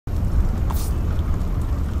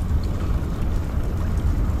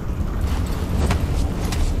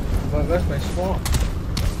where's my sword?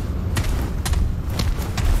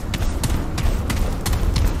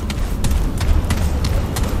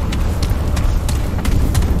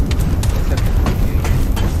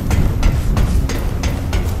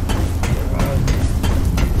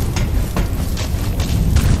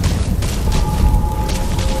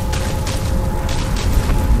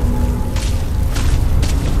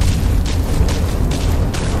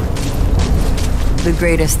 The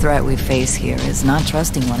greatest threat we face here is not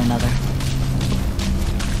trusting one another.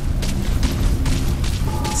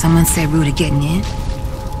 Someone said Ruta getting in?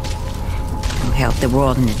 Don't help the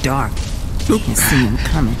world in the dark. Can't see him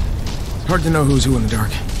coming. Hard to know who's who in the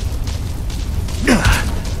dark.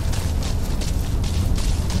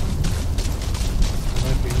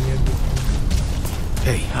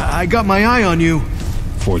 Hey, I got my eye on you.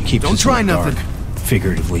 Ford keeps Don't us try in the nothing. dark,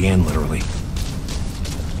 figuratively and literally.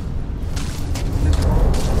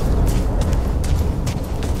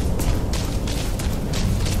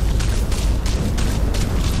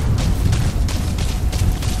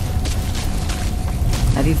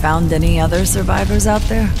 Have you found any other survivors out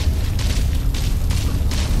there?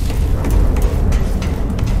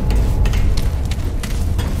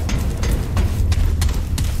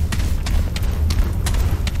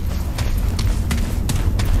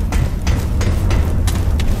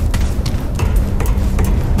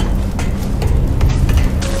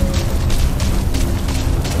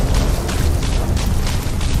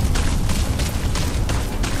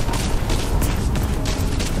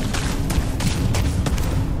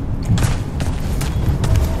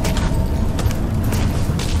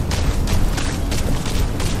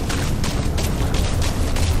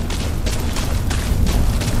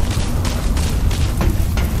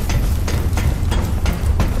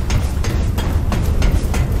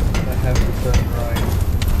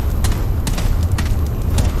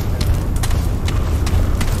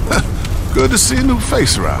 Good to see a new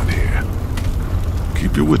face around here.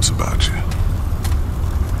 Keep your wits about you.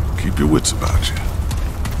 Keep your wits about you.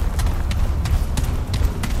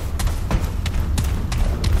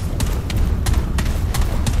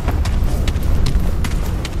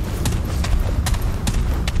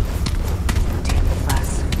 Damn it,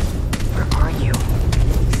 Les. Where are you?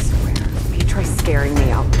 I swear, if you try scaring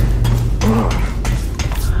me, I'll...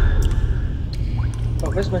 Oh,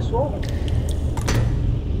 where's my sword?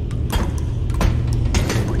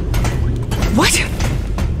 What?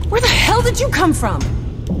 Where the hell did you come from?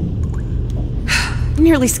 You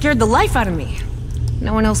nearly scared the life out of me.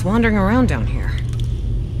 No one else wandering around down here.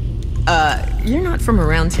 You're not from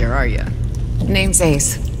around here, are you? Name's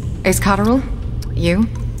Ace. Ace Cotterill? You?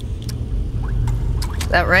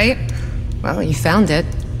 That right? Well, you found it.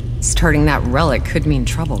 Starting that relic could mean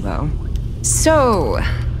trouble, though. So,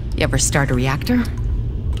 you ever start a reactor?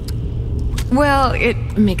 Well,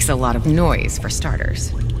 it makes a lot of noise, for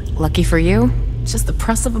starters. Lucky for you, it's just the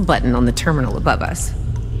press of a button on the terminal above us.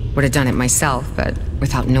 Would have done it myself, but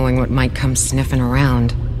without knowing what might come sniffing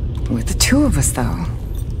around. With the two of us, though,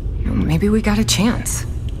 maybe we got a chance.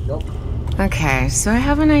 Nope. Okay, so I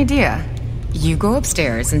have an idea. You go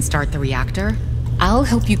upstairs and start the reactor. I'll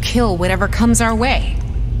help you kill whatever comes our way.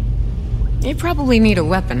 You probably need a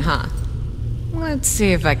weapon, huh? Let's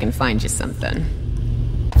see if I can find you something.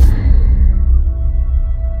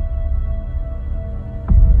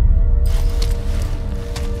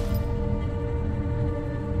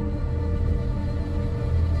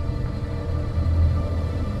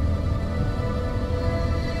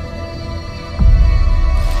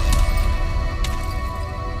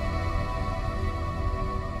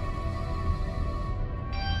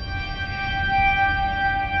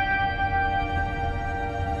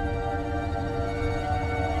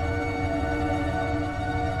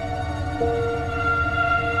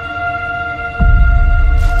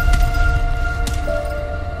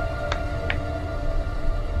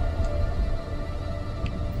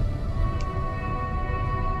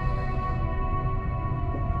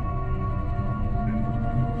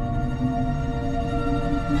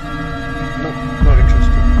 Not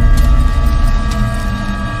interested.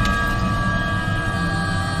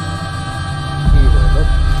 Either, nope.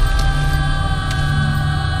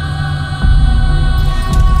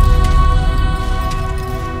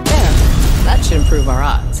 There. That should improve our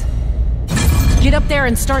odds. Get up there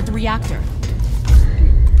and start the reactor.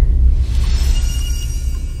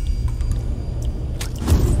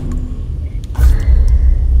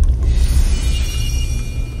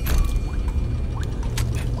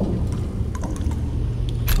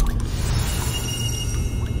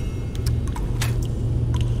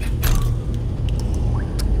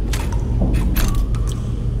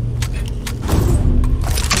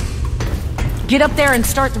 Get up there and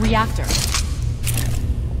start the reactor.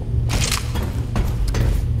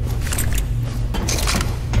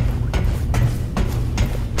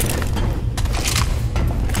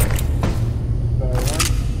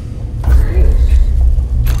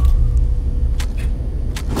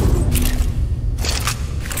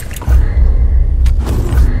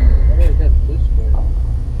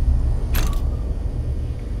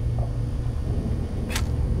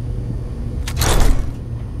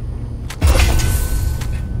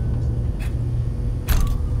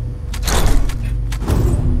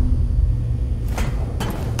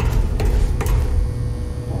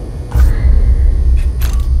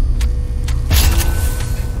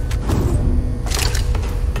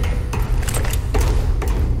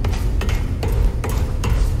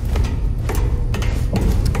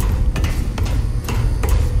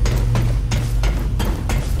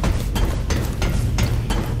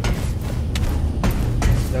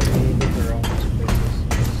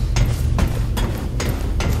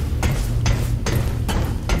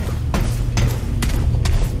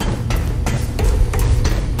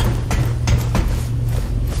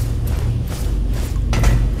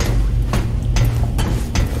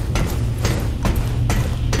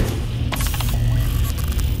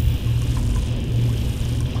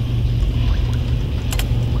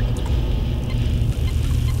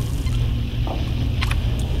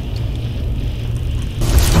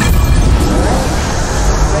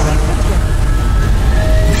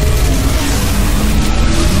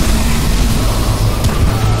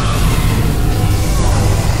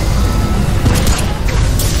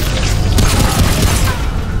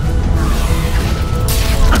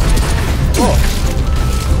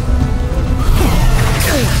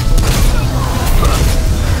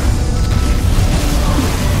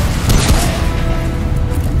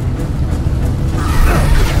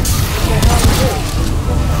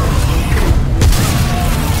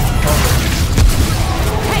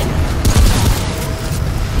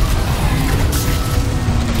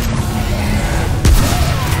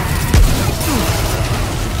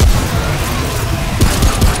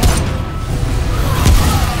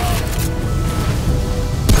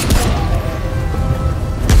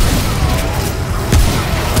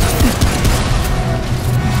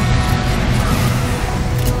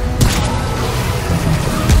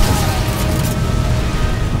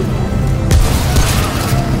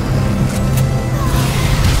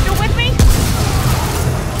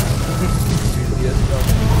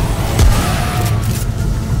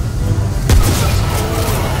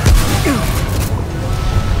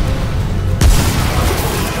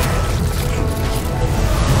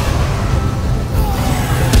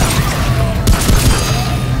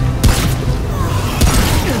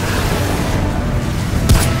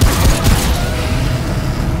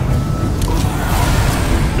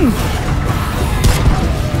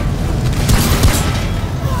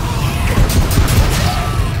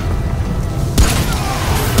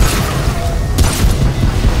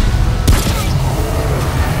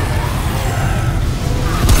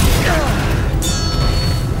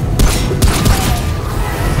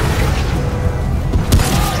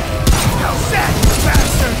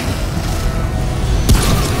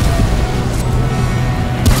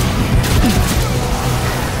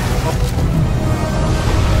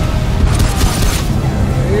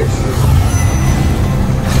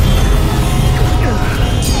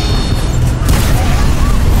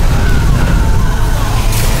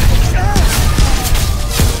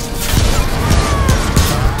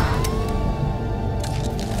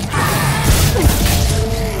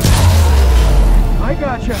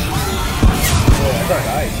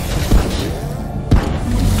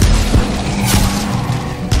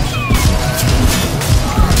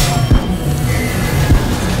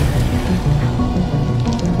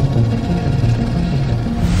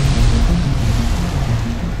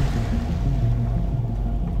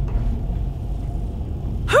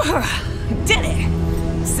 Did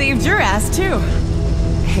it! Saved your ass, too.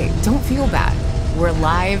 Hey, don't feel bad. We're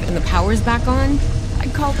alive and the power's back on.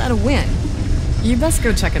 I'd call that a win. You best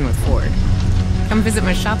go check in with Ford. Come visit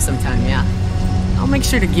my shop sometime, yeah? I'll make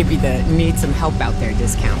sure to give you the need some help out there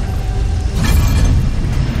discount.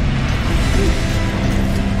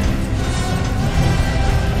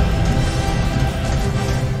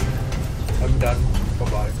 I'm done.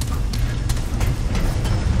 Bye-bye.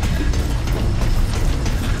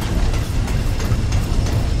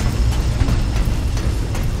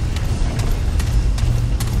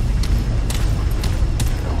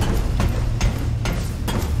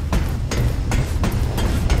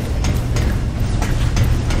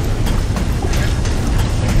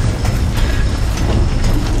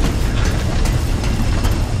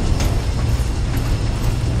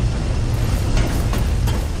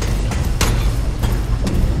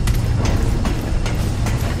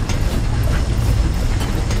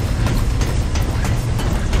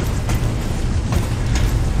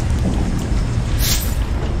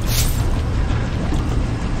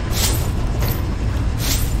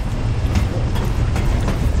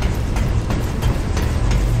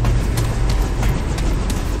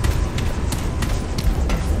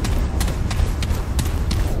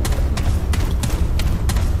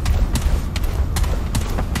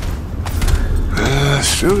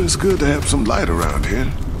 Sure is good to have some light around here.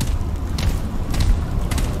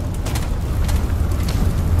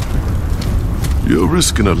 You're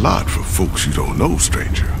risking a lot for folks you don't know,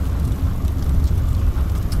 stranger.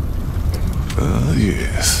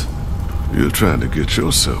 Yes. You're trying to get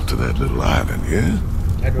yourself to that little island, yeah?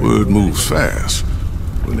 Word moves fast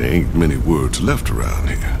when there ain't many words left around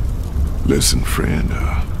here. Listen, friend,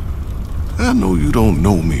 I know you don't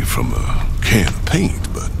know me from a can of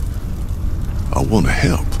paint, but I want to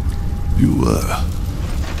help.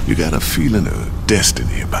 You got a feeling of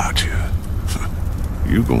destiny about you.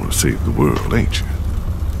 You're gonna save the world, ain't you?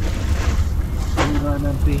 I'm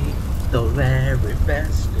gonna be the very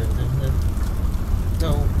best.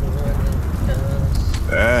 No one else.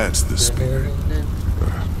 That's the spirit.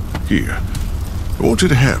 Here, I want you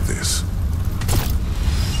to have this.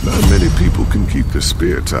 Not many people can keep the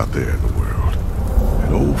spirits out there in the world.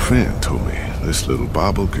 An old friend told me this little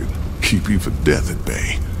bauble could keep even death at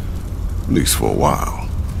bay. At least for a while.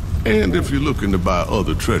 And if you're looking to buy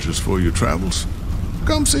other treasures for your travels,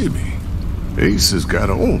 come see me. Ace has got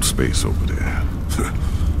her own space over there.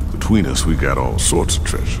 Between us, we got all sorts of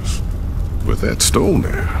treasures. With that stone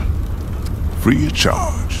there, free of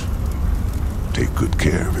charge. Take good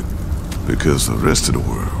care of it, because the rest of the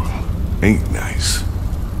world ain't nice.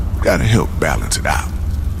 Gotta help balance it out.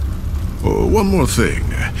 Oh, one more thing.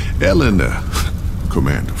 Ellen,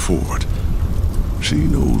 Commander Ford, she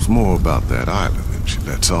knows more about that island than she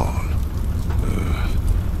lets on.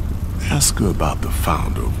 Ask her about the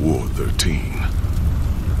founder of Ward 13.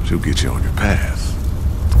 She'll get you on your path.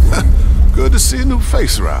 Good to see a new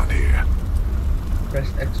face around here. Press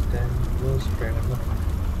X then will spread them.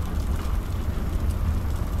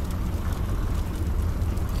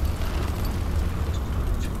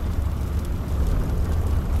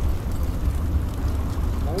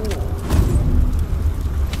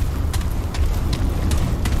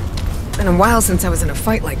 Been a while since I was in a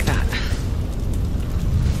fight like that.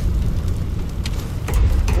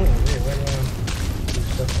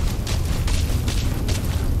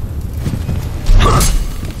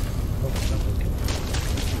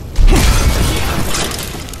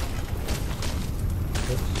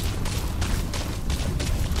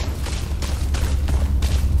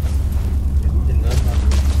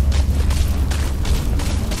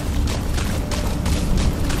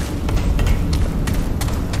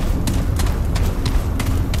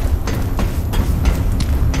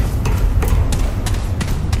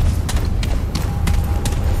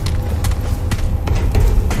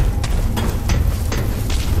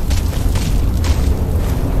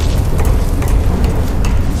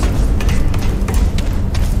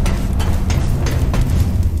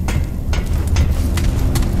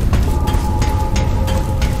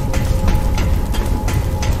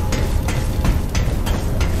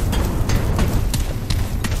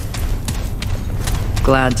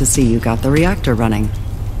 Glad to see you got the reactor running.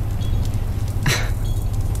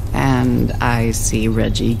 And I see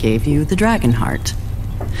Reggie gave you the dragon heart.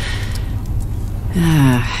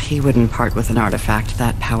 He wouldn't part with an artifact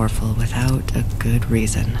that powerful without a good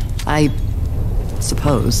reason. I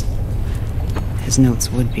suppose his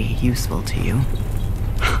notes would be useful to you.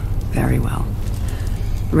 Very well.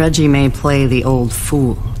 Reggie may play the old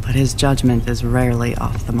fool, but his judgment is rarely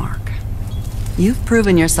off the mark. You've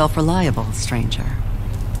proven yourself reliable, stranger.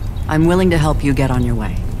 I'm willing to help you get on your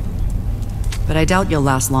way. But I doubt you'll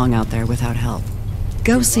last long out there without help.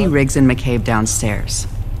 Go see Riggs and McCabe downstairs.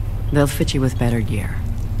 They'll fit you with better gear.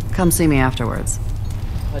 Come see me afterwards.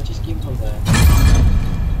 I just give him that.